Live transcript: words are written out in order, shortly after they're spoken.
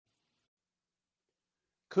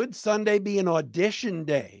Could Sunday be an audition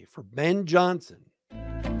day for Ben Johnson?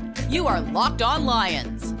 You are Locked On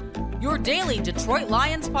Lions, your daily Detroit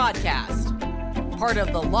Lions podcast. Part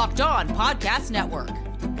of the Locked On Podcast Network,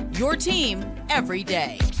 your team every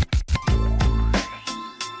day.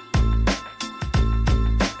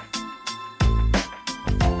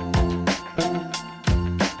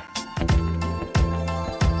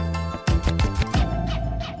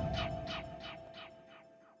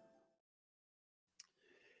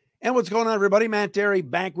 And what's going on, everybody? Matt Derry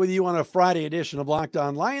back with you on a Friday edition of Locked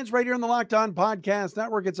On Lions right here on the Locked On Podcast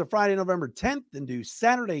Network. It's a Friday, November 10th and due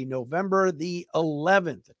Saturday, November the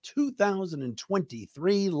 11th,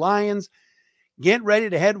 2023. Lions get ready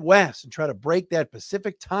to head west and try to break that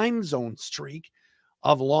Pacific time zone streak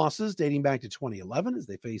of losses dating back to 2011 as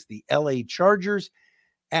they face the LA Chargers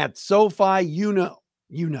at SoFi. You know,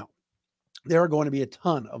 there are going to be a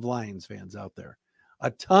ton of Lions fans out there,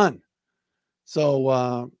 a ton.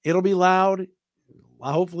 So it'll be loud.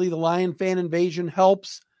 Hopefully the Lion fan invasion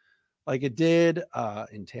helps like it did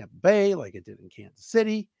in Tampa Bay, like it did in Kansas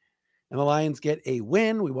City. And the Lions get a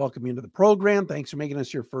win. We welcome you into the program. Thanks for making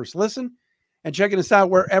us your first listen and checking us out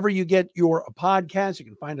wherever you get your podcast. You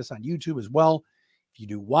can find us on YouTube as well. If you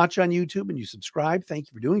do watch on YouTube and you subscribe, thank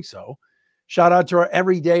you for doing so. Shout out to our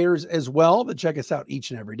everydayers as well that check us out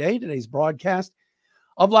each and every day. Today's broadcast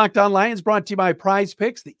of Locked On Lions brought to you by Prize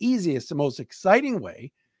Picks, the easiest and most exciting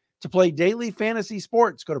way to play daily fantasy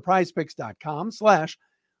sports. Go to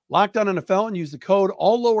prizepicks.com/LockedOnNFL and use the code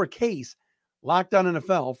all lowercase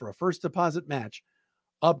LockedOnNFL for a first deposit match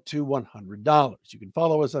up to $100. You can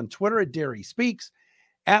follow us on Twitter at Derry Speaks,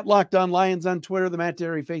 at Locked On Lions on Twitter, the Matt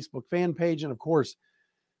Derry Facebook fan page, and of course,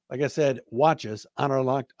 like I said, watch us on our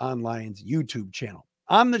Locked On Lions YouTube channel.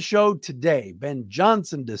 On the show today, Ben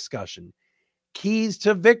Johnson discussion. Keys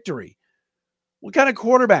to victory. What kind of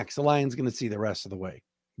quarterbacks the Lions going to see the rest of the way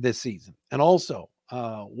this season? And also,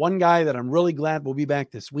 one guy that I'm really glad will be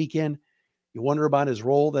back this weekend. You wonder about his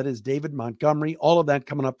role. That is David Montgomery. All of that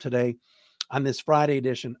coming up today on this Friday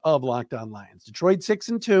edition of Locked On Lions. Detroit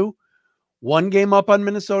 6-2, one game up on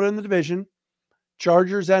Minnesota in the division.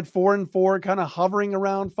 Chargers at 4-4, kind of hovering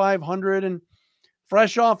around 500 and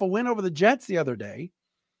fresh off a win over the Jets the other day,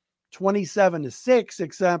 27-6,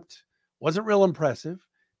 except wasn't real impressive.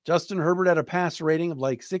 Justin Herbert had a passer rating of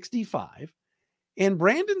like 65. And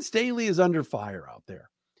Brandon Staley is under fire out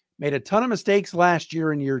there. Made a ton of mistakes last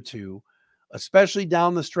year in year two, especially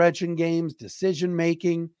down the stretch in games,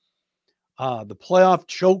 decision-making, the playoff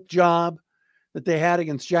choke job that they had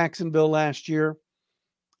against Jacksonville last year.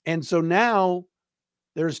 And so now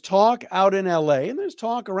there's talk out in LA and there's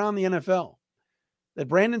talk around the NFL that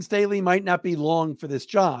Brandon Staley might not be long for this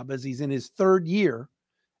job as he's in his third year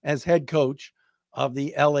as head coach of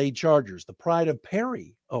the LA Chargers, the pride of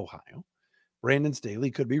Perry, Ohio. Brandon Staley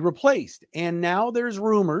could be replaced. And now there's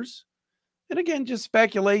rumors, and again, just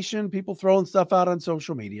speculation, people throwing stuff out on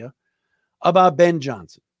social media about Ben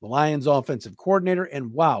Johnson, the Lions offensive coordinator.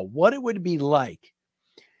 And wow, what it would be like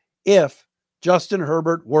if Justin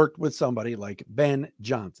Herbert worked with somebody like Ben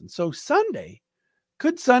Johnson. So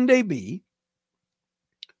could Sunday be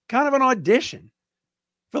kind of an audition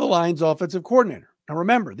for the Lions offensive coordinator? Now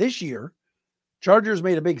remember, this year, Chargers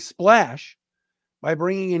made a big splash by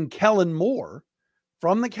bringing in Kellen Moore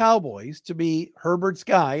from the Cowboys to be Herbert's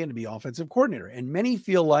guy and to be offensive coordinator. And many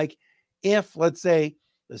feel like if, let's say,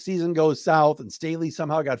 the season goes south and Staley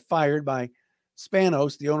somehow got fired by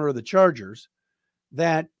Spanos, the owner of the Chargers,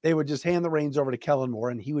 that they would just hand the reins over to Kellen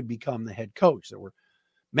Moore and he would become the head coach. There were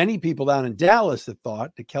many people down in Dallas that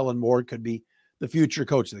thought that Kellen Moore could be the future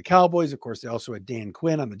coach of the Cowboys. Of course, they also had Dan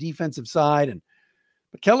Quinn on the defensive side,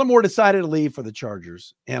 but Kellen Moore decided to leave for the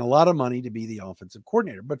Chargers and a lot of money to be the offensive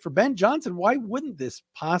coordinator. But for Ben Johnson, why wouldn't this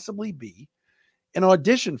possibly be an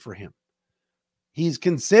audition for him? He's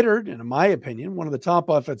considered, and in my opinion, one of the top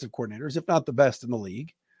offensive coordinators, if not the best in the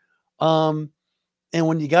league. And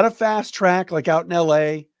when you got a fast track like out in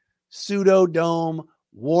LA, pseudo dome,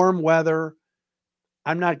 warm weather,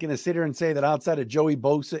 I'm not going to sit here and say that outside of Joey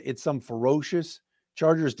Bosa, it's some ferocious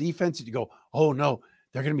Chargers defense. And you go, oh no,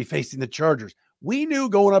 they're going to be facing the Chargers. We knew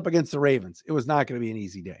going up against the Ravens, it was not going to be an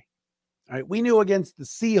easy day. All right. We knew against the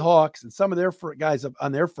Seahawks and some of their guys up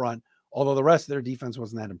on their front, although the rest of their defense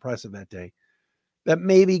wasn't that impressive that day, that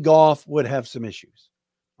maybe Goff would have some issues.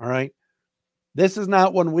 All right. This is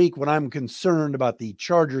not one week when I'm concerned about the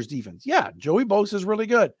Chargers defense. Yeah, Joey Bosa is really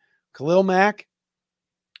good. Khalil Mack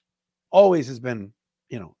always has been,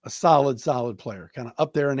 a solid player, kind of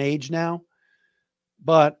up there in age now.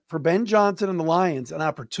 But for Ben Johnson and the Lions, an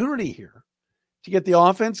opportunity here to get the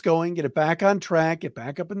offense going, get it back on track, get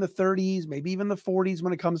back up in the 30s, maybe even the 40s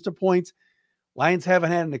when it comes to points. Lions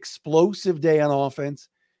haven't had an explosive day on offense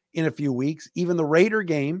in a few weeks. Even the Raider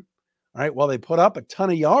game, all right, while they put up a ton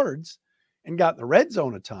of yards and got in the red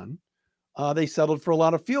zone a ton, they settled for a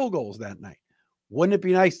lot of field goals that night. Wouldn't it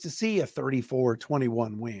be nice to see a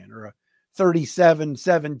 34-21 win or a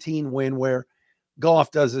 37-17 win where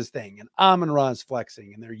Goff does his thing and Amon-Ra's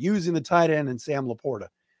flexing and they're using the tight end and Sam Laporta.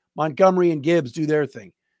 Montgomery and Gibbs do their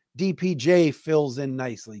thing. DPJ fills in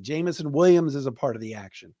nicely. Jamison Williams is a part of the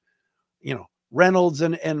action. You know, Reynolds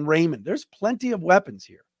and Raymond. There's plenty of weapons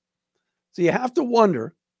here. So you have to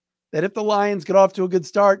wonder that if the Lions get off to a good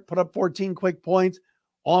start, put up 14 quick points,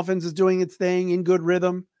 offense is doing its thing in good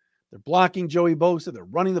rhythm, they're blocking Joey Bosa, they're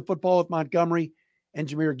running the football with Montgomery and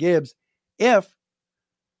Jahmyr Gibbs. If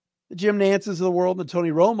the Jim Nances of the world and the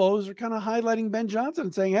Tony Romos are kind of highlighting Ben Johnson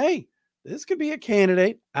and saying, hey, this could be a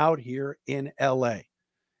candidate out here in LA.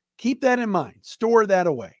 Keep that in mind. Store that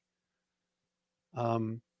away.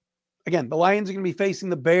 Again, the Lions are going to be facing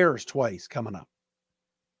the Bears twice coming up.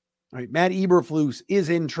 All right, Matt Eberflus is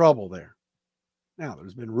in trouble there. Now,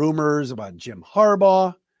 there's been rumors about Jim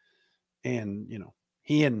Harbaugh and, you know,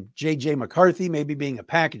 he and J.J. McCarthy maybe being a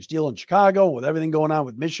package deal in Chicago with everything going on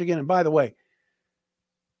with Michigan. And by the way,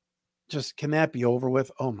 just can that be over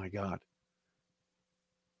with? Oh, my God.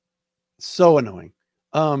 So annoying.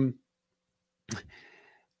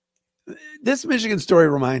 This Michigan story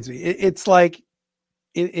reminds me. It's like,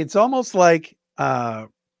 it's almost like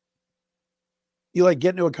you like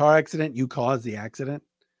get into a car accident, you cause the accident.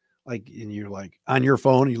 Like, and you're like on your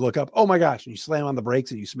phone, you look up, oh my gosh, and you slam on the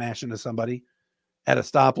brakes and you smash into somebody at a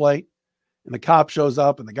stoplight. And the cop shows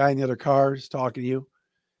up and the guy in the other car is talking to you.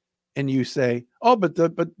 And you say, oh,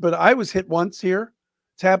 but I was hit once here.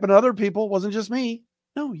 It's happened to other people. It wasn't just me.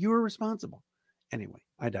 No, you were responsible. Anyway,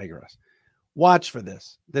 I digress. Watch for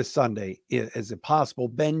this Sunday as a possible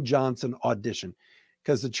Ben Johnson audition,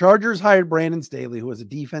 because the Chargers hired Brandon Staley, who is a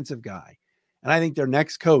defensive guy. And I think their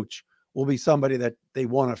next coach will be somebody that they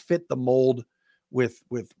want to fit the mold with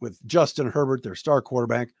Justin Herbert, their star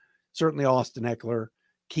quarterback, certainly Austin Eckler,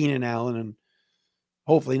 Keenan Allen, and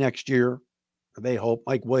hopefully next year, they hope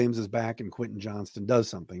Mike Williams is back and Quentin Johnston does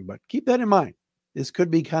something. But keep that in mind. This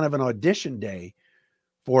could be kind of an audition day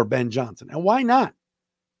for Ben Johnson. And why not?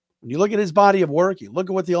 When you look at his body of work, you look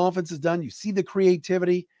at what the offense has done, you see the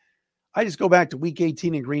creativity. I just go back to week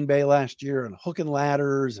 18 in Green Bay last year and hook and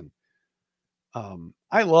ladders. And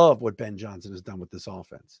I love what Ben Johnson has done with this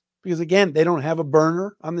offense. Because, again, they don't have a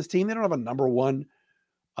burner on this team. They don't have a number one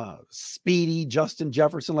speedy Justin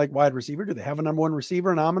Jefferson-like wide receiver. Do they have a number one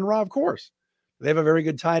receiver in Amon-Ra? Of course. Do they have a very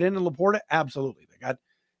good tight end in Laporta? Absolutely. They got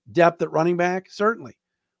depth at running back? Certainly.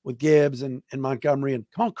 With Gibbs and Montgomery and,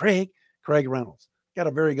 come on, Craig Reynolds. Got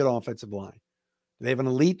a very good offensive line. Do they have an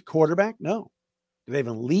elite quarterback? No. Do they have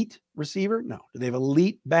an elite receiver? No. Do they have an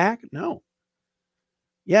elite back? No.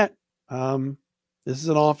 Yet, this is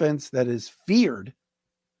an offense that is feared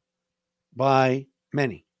by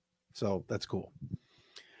many. So that's cool.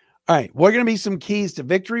 All right. We're going to be some keys to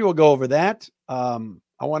victory. We'll go over that. I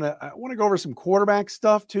want to go over some quarterback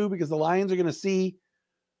stuff too, because the Lions are going to see,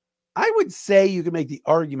 I would say you can make the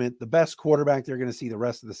argument, the best quarterback they're going to see the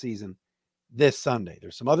rest of the season this Sunday.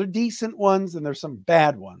 There's some other decent ones and there's some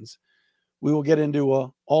bad ones. We will get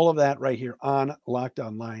into all of that right here on Locked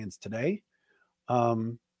On Lions today.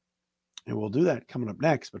 And we'll do that coming up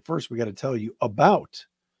next. But first, we got to tell you about,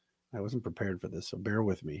 I wasn't prepared for this, so bear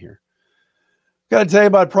with me here. Got to tell you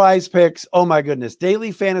about Prize Picks. Oh my goodness.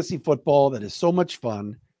 Daily fantasy football that is so much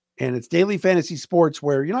fun. And it's daily fantasy sports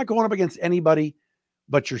where you're not going up against anybody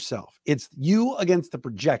but yourself. It's you against the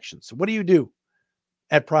projections. So what do you do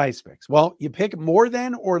at Prize Picks? Well, you pick more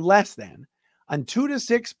than or less than on 2 to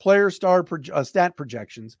 6 player star stat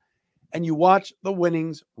projections, and you watch the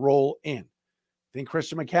winnings roll in. Think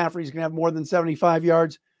Christian McCaffrey is going to have more than 75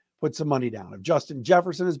 yards? Put some money down. If Justin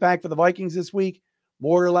Jefferson is back for the Vikings this week,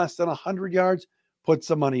 more or less than 100 yards, put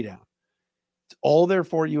some money down. It's all there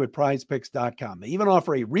for you at prizepicks.com. They even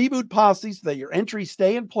offer a reboot policy so that your entries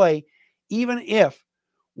stay in play, even if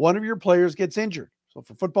one of your players gets injured. So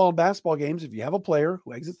for football and basketball games, if you have a player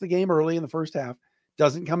who exits the game early in the first half,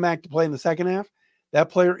 doesn't come back to play in the second half, that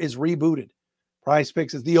player is rebooted. Prize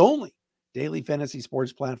Picks is the only daily fantasy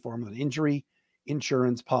sports platform with an injury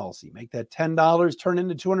insurance policy. Make that $10 turn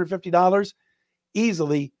into $250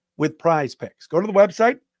 easily with Prize Picks. Go to the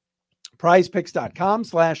website,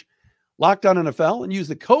 prizepicks.com/LockedOnNFL, and use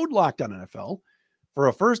the code LockedOnNFL for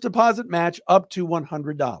a first deposit match up to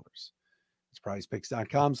 $100. It's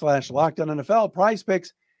prizepicks.com/LockedOnNFL. Prize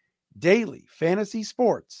Picks, daily fantasy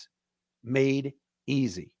sports made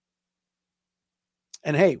easy.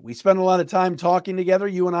 And hey, we spend a lot of time talking together.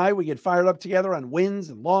 You and I, we get fired up together on wins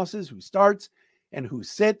and losses, who starts and who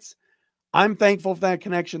sits. I'm thankful for that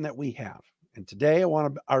connection that we have. And today I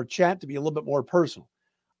want our chat to be a little bit more personal.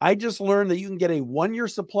 I just learned that you can get a 1-year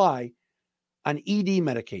supply on ED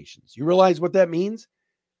medications. You realize what that means?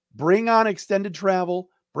 Bring on extended travel,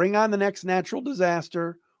 bring on the next natural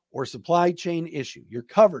disaster or supply chain issue. You're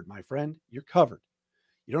covered, my friend. You're covered.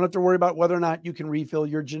 You don't have to worry about whether or not you can refill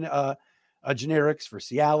your generics for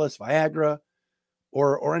Cialis, Viagra,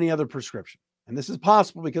 or any other prescription. And this is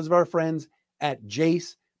possible because of our friends at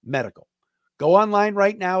Jase Medical. Go online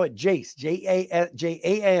right now at Jase, J-A-S-E,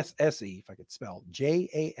 if I could spell,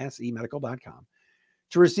 J-A-S-E medical.com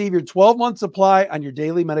to receive your 12-month supply on your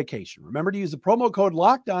daily medication. Remember to use the promo code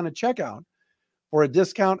LOCKEDON at checkout for a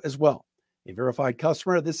discount as well. A verified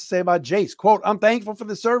customer, this is say about Jase, quote, I'm thankful for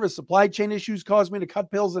the service. Supply chain issues caused me to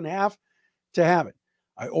cut pills in half to have it.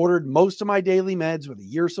 I ordered most of my daily meds with a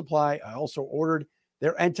year supply. I also ordered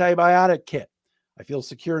their antibiotic kit. I feel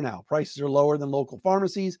secure now. Prices are lower than local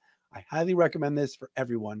pharmacies. I highly recommend this for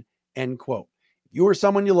everyone, end quote. If you or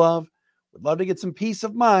someone you love would love to get some peace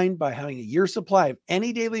of mind by having a year supply of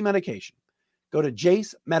any daily medication, go to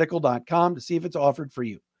jasemedical.com to see if it's offered for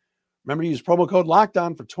you. Remember to use promo code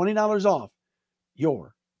LOCKEDON for $20 off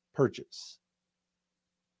your purchase.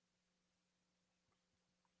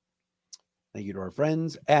 Thank you to our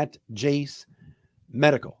friends at Jase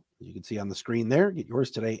Medical. As you can see on the screen there, get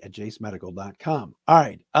yours today at jasemedical.com. All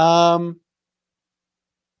right.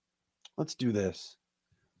 Let's do this.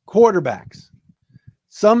 Quarterbacks.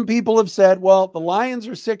 Some people have said, well, the Lions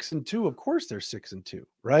are 6-2. Of course they're 6-2,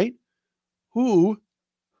 right? Who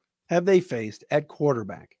have they faced at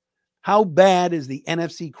quarterback? How bad is the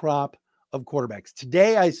NFC crop of quarterbacks?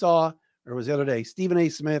 Today I saw, or it was the other day, Stephen A.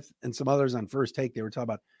 Smith and some others on First Take, they were talking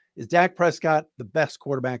about, is Dak Prescott the best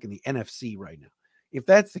quarterback in the NFC right now? If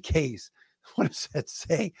that's the case, what does that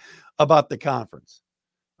say about the conference?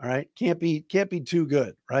 All right. Can't be too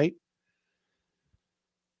good, right?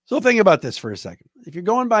 So think about this for a second. If you're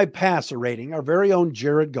going by passer rating, our very own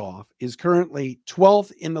Jared Goff is currently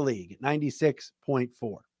 12th in the league at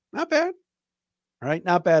 96.4. Not bad. All right.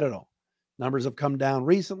 Not bad at all. Numbers have come down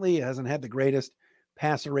recently. It hasn't had the greatest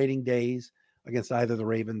passer rating days against either the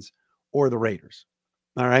Ravens or the Raiders.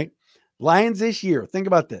 All right. Lions this year. Think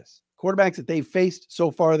about this. Quarterbacks that they've faced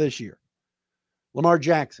so far this year. Lamar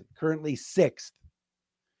Jackson, currently 6th.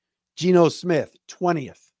 Geno Smith,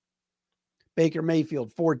 20th. Baker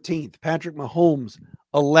Mayfield, 14th. Patrick Mahomes,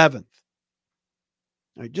 11th.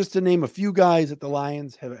 All right, just to name a few guys that the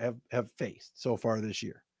Lions have faced so far this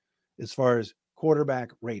year as far as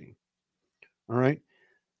quarterback rating. All right.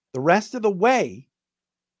 The rest of the way,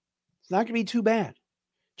 it's not going to be too bad.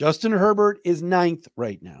 Justin Herbert is 9th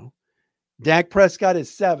right now. Dak Prescott is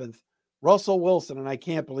 7th. Russell Wilson, and I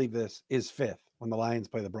can't believe this, is 5th when the Lions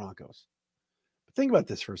play the Broncos. But think about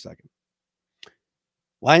this for a second.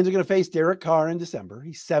 Lions are going to face Derek Carr in December.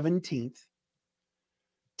 He's 17th.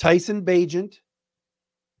 Tyson Bagent,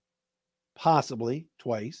 possibly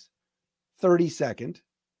twice, 32nd.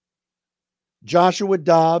 Joshua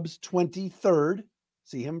Dobbs, 23rd.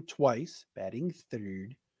 See him twice, batting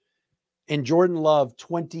 3rd. And Jordan Love,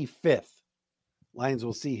 25th. Lions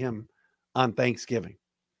will see him on Thanksgiving.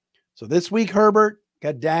 So this week, Herbert,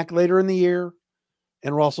 got Dak later in the year,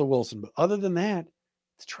 and Russell Wilson. But other than that,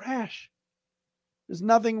 it's trash. There's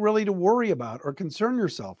nothing really to worry about or concern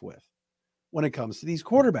yourself with when it comes to these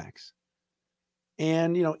quarterbacks.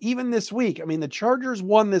 And, even this week, the Chargers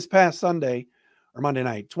won this past Sunday or Monday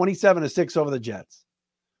night, 27-6 over the Jets.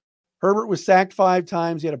 Herbert was sacked 5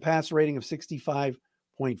 times. He had a passer rating of 65.4.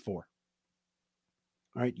 All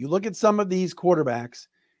right. You look at some of these quarterbacks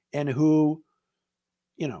and who,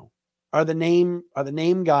 are the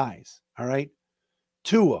name guys. All right.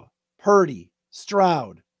 Tua, Purdy,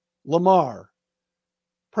 Stroud, Lamar,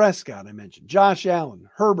 Prescott, I mentioned, Josh Allen,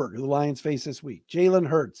 Herbert, who the Lions face this week, Jalen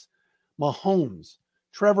Hurts, Mahomes,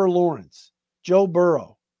 Trevor Lawrence, Joe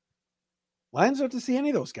Burrow. Lions don't have to see any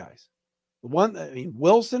of those guys.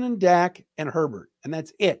 Wilson and Dak and Herbert, and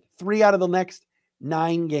that's it. 3 out of the next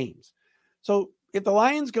 9 games. So if the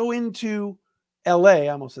Lions go into LA, I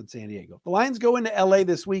almost said San Diego. If the Lions go into LA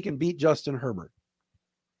this week and beat Justin Herbert.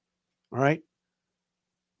 All right.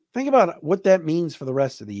 Think about what that means for the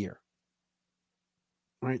rest of the year.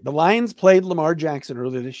 All right. The Lions played Lamar Jackson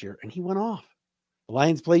earlier this year, and he went off. The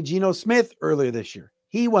Lions played Geno Smith earlier this year.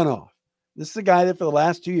 He went off. This is a guy that for the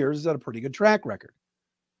last 2 years has had a pretty good track record.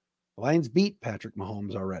 The Lions beat Patrick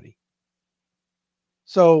Mahomes already.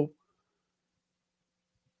 So,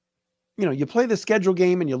 you play the schedule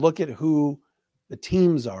game and you look at who the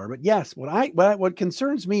teams are. But yes, what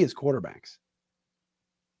concerns me is quarterbacks.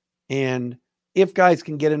 And if guys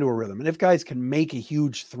can get into a rhythm and if guys can make a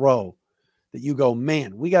huge throw that you go,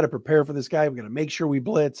 man, we got to prepare for this guy. We got to make sure we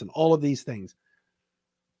blitz and all of these things.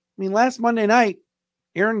 I mean, last Monday night,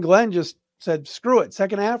 Aaron Glenn just said, screw it.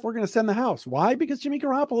 Second half, we're going to send the house. Why? Because Jimmy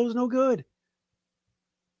Garoppolo is no good.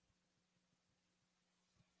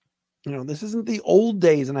 You know, this isn't the old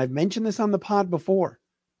days, and I've mentioned this on the pod before.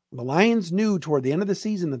 The Lions knew toward the end of the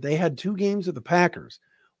season that they had 2 games with the Packers,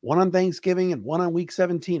 one on Thanksgiving and one on week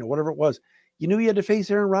 17 or whatever it was. You knew you had to face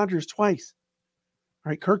Aaron Rodgers twice. All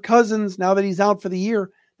right, Kirk Cousins, now that he's out for the year,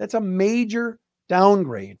 that's a major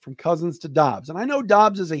downgrade from Cousins to Dobbs. And I know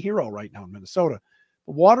Dobbs is a hero right now in Minnesota,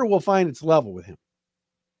 but water will find its level with him.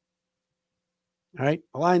 All right,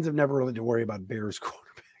 the Lions have never really had to worry about Bears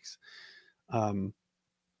quarterbacks.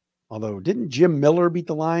 Although, didn't Jim Miller beat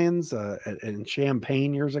the Lions in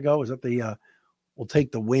Champaign years ago? Was that the we'll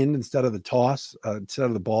take the wind instead of the toss, instead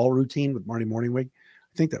of the ball routine with Marty Morningwig?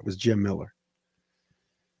 I think that was Jim Miller.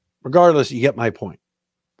 Regardless, you get my point.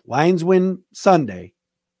 Lions win Sunday.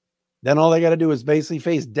 Then all they got to do is basically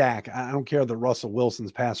face Dak. I don't care that Russell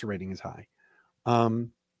Wilson's passer rating is high. The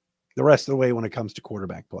rest of the way when it comes to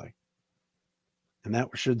quarterback play. And that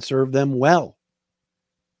should serve them well.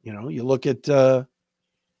 You know, you look at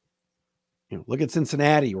look at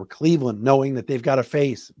Cincinnati or Cleveland, knowing that they've got to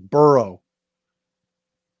face Burrow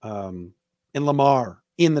and Lamar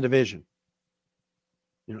in the division.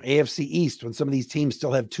 You know, AFC East, when some of these teams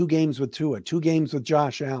still have 2 games with Tua, 2 games with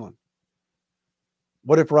Josh Allen.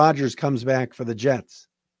 What if Rodgers comes back for the Jets?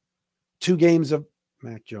 2 games of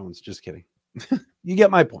Mac Jones. Just kidding. You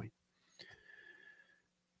get my point.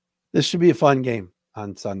 This should be a fun game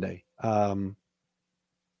on Sunday. I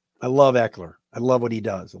love Eckler. I love what he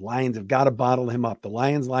does. The Lions have got to bottle him up. The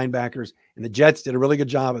Lions linebackers and the Jets did a really good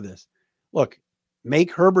job of this. Look,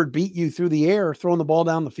 make Herbert beat you through the air, throwing the ball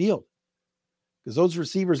down the field. Because those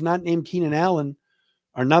receivers not named Keenan Allen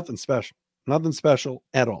are nothing special. Nothing special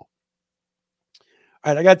at all.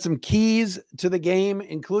 All right, I got some keys to the game,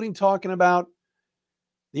 including talking about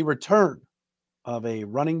the return of a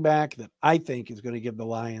running back that I think is going to give the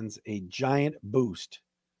Lions a giant boost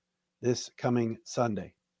this coming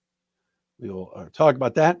Sunday. We will talk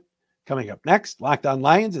about that coming up next. Locked On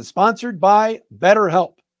Lions is sponsored by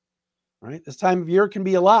BetterHelp. All right, this time of year can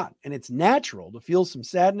be a lot, and it's natural to feel some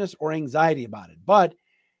sadness or anxiety about it. But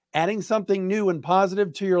adding something new and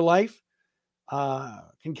positive to your life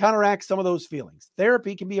can counteract some of those feelings.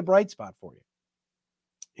 Therapy can be a bright spot for you.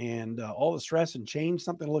 And all the stress and change,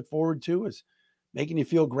 something to look forward to, is making you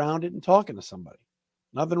feel grounded and talking to somebody.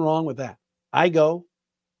 Nothing wrong with that. I go,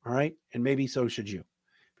 all right, and maybe so should you.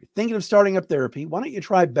 If you're thinking of starting up therapy, why don't you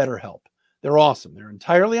try BetterHelp? They're awesome. They're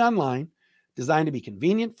entirely online, designed to be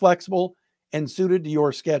convenient, flexible, and suited to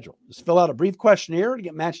your schedule. Just fill out a brief questionnaire to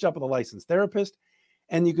get matched up with a licensed therapist,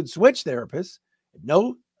 and you can switch therapists at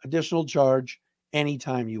no additional charge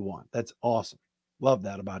anytime you want. That's awesome. Love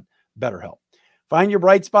that about BetterHelp. Find your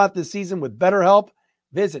bright spot this season with BetterHelp.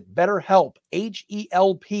 Visit BetterHelp,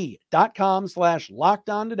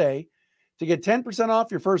 HELP.com/lockedon today to get 10%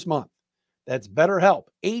 off your first month. That's BetterHelp,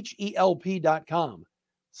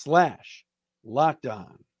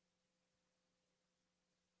 HELP.com/lockedon.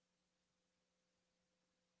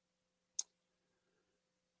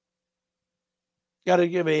 Got to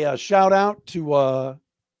give a shout out to our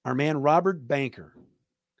man, Robert Banker.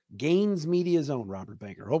 Gaines Media's own Robert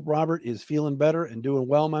Banker. Hope Robert is feeling better and doing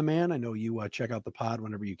well, my man. I know you check out the pod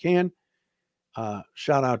whenever you can.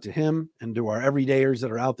 Shout out to him and to our everydayers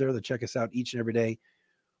that are out there that check us out each and every day.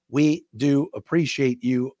 We do appreciate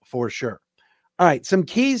you for sure. All right, some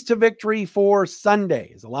keys to victory for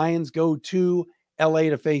Sunday as the Lions go to LA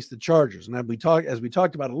to face the Chargers. And as we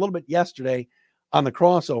talked about a little bit yesterday on the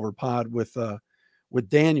crossover pod with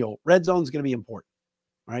Daniel, red zone is going to be important.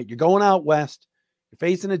 All right, you're going out west. You're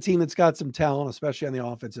facing a team that's got some talent, especially on the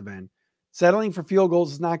offensive end. Settling for field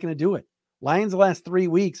goals is not going to do it. Lions the last 3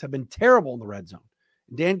 weeks have been terrible in the red zone.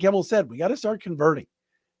 Dan Campbell said, we got to start converting.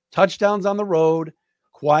 Touchdowns on the road,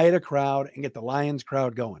 quiet a crowd, and get the Lions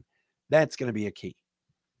crowd going. That's going to be a key.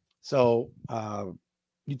 So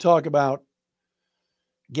you talk about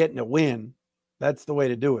getting a win. That's the way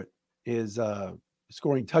to do it, is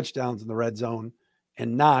scoring touchdowns in the red zone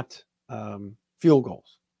and not field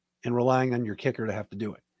goals and relying on your kicker to have to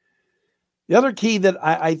do it. The other key that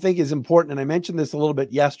I think is important, and I mentioned this a little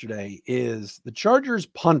bit yesterday, is the Chargers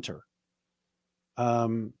punter.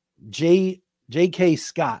 J.K.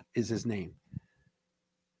 Scott is his name.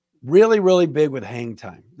 Really, really big with hang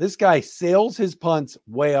time. This guy sails his punts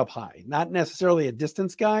way up high. Not necessarily a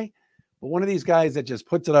distance guy, but one of these guys that just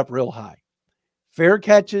puts it up real high. Fair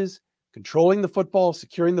catches, controlling the football,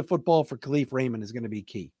 securing the football for Khalif Raymond is going to be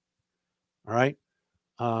key. All right.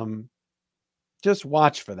 Just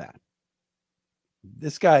watch for that.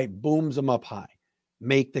 This guy booms them up high.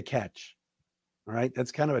 Make the catch. All right.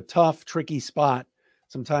 That's kind of a tough, tricky spot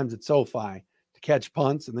sometimes at SoFi to catch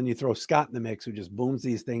punts. And then you throw Scott in the mix, who just booms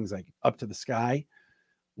these things like up to the sky.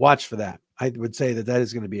 Watch for that. I would say that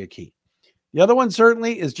is going to be a key. The other one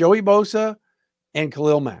certainly is Joey Bosa and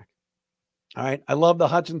Khalil Mack. All right. I love the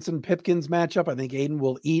Hutchinson-Pipkins matchup. I think Aiden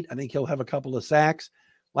will eat. I think he'll have a couple of sacks.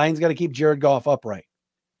 Lions got to keep Jared Goff upright.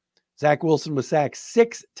 Zach Wilson was sacked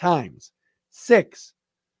 6 times. 6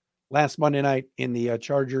 last Monday night in the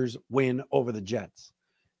Chargers win over the Jets.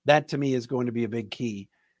 That to me is going to be a big key,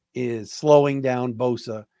 is slowing down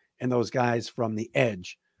Bosa and those guys from the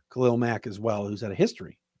edge. Khalil Mack as well, who's had a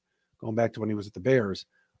history going back to when he was at the Bears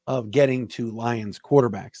of getting to Lions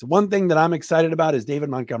quarterbacks. The one thing that I'm excited about is David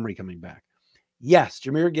Montgomery coming back. Yes,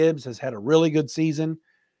 Jahmyr Gibbs has had a really good season.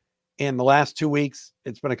 In the last 2 weeks,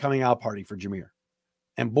 it's been a coming out party for Jahmyr.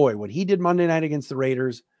 And boy, what he did Monday night against the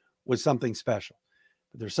Raiders was something special.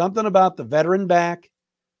 But there's something about the veteran back,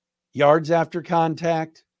 yards after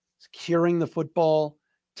contact, securing the football,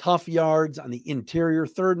 tough yards on the interior,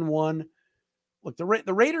 3rd and 1. Look, the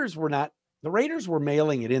Raiders were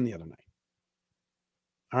mailing it in the other night.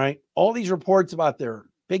 All right. All these reports about their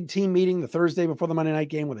big team meeting the Thursday before the Monday night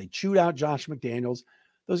game where they chewed out Josh McDaniels.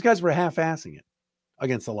 Those guys were half-assing it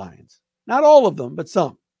against the Lions. Not all of them, but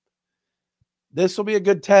some. This will be a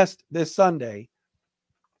good test this Sunday.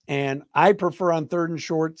 And I prefer on 3rd and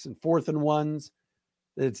shorts and 4th and 1s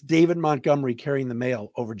that it's David Montgomery carrying the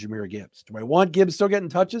mail over Jahmyr Gibbs. Do I want Gibbs still getting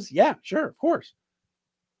touches? Yeah, sure, of course.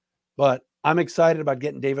 But I'm excited about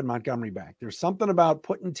getting David Montgomery back. There's something about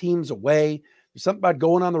putting teams away. There's something about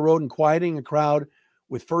going on the road and quieting a crowd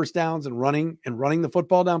with first downs and running the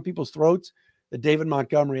football down people's throats that David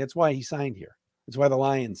Montgomery, that's why he signed here. That's why the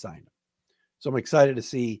Lions signed him. So I'm excited to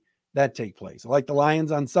see that take place. I like the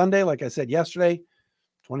Lions on Sunday. Like I said yesterday,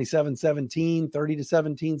 27-17,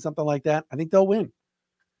 30-17, something like that. I think they'll win.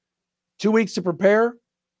 2 weeks to prepare.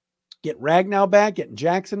 Get Ragnow back, getting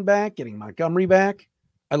Jackson back, getting Montgomery back.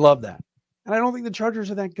 I love that. And I don't think the Chargers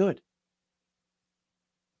are that good.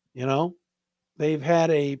 You know, they've had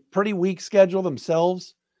a pretty weak schedule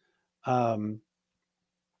themselves. I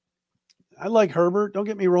like Herbert. Don't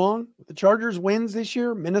get me wrong. The Chargers wins this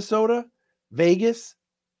year, Minnesota, Vegas,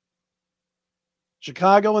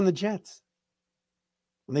 Chicago, and the Jets.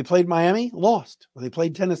 When they played Miami, lost. When they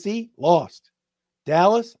played Tennessee, lost.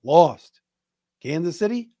 Dallas, lost. Kansas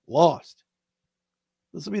City, lost.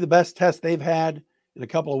 This will be the best test they've had in a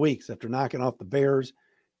couple of weeks after knocking off the Bears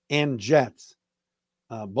and Jets,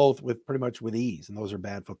 both with pretty much with ease. And those are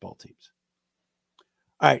bad football teams.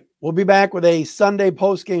 All right. We'll be back with a Sunday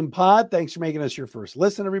post-game pod. Thanks for making us your first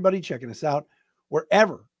listen, everybody. Checking us out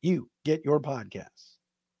wherever you get your podcasts.